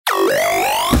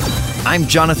I'm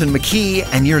Jonathan McKee,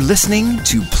 and you're listening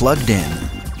to Plugged In.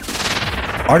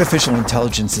 Artificial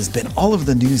intelligence has been all over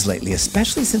the news lately,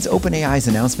 especially since OpenAI's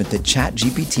announcement that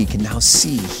ChatGPT can now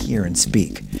see, hear, and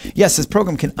speak. Yes, this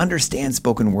program can understand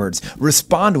spoken words,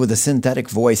 respond with a synthetic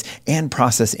voice, and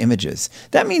process images.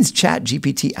 That means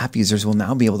ChatGPT app users will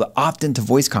now be able to opt into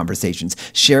voice conversations,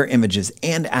 share images,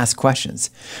 and ask questions.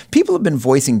 People have been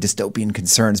voicing dystopian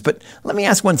concerns, but let me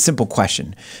ask one simple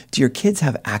question. Do your kids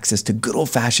have access to good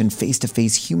old-fashioned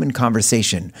face-to-face human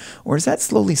conversation, or is that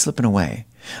slowly slipping away?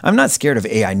 I'm not scared of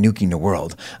AI nuking the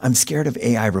world. I'm scared of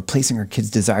AI replacing our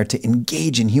kids' desire to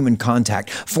engage in human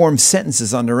contact, form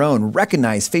sentences on their own,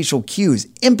 recognize facial cues,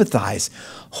 empathize,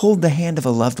 hold the hand of a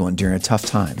loved one during a tough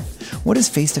time. What does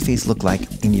face-to-face look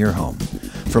like in your home?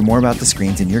 For more about the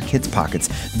screens in your kids' pockets,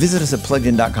 visit us at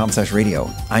pluggedin.com/radio.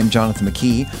 I'm Jonathan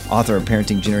McKee, author of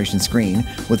Parenting Generation Screen,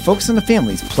 with Focus on the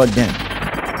Family's Plugged In.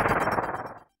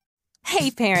 Hey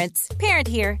parents, Parent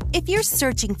here. If you're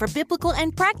searching for biblical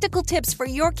and practical tips for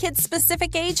your kid's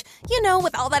specific age,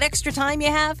 with all that extra time you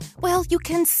have, well, you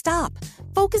can stop.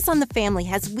 Focus on the Family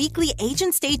has weekly age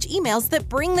and stage emails that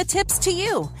bring the tips to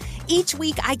you. Each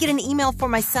week, I get an email for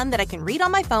my son that I can read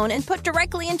on my phone and put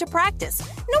directly into practice.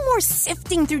 No more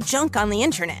sifting through junk on the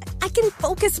internet. I can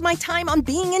focus my time on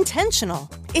being intentional.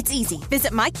 It's easy.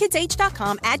 Visit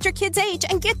mykidsage.com, add your kid's age,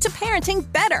 and get to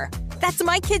parenting better. That's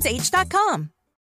mykidsage.com.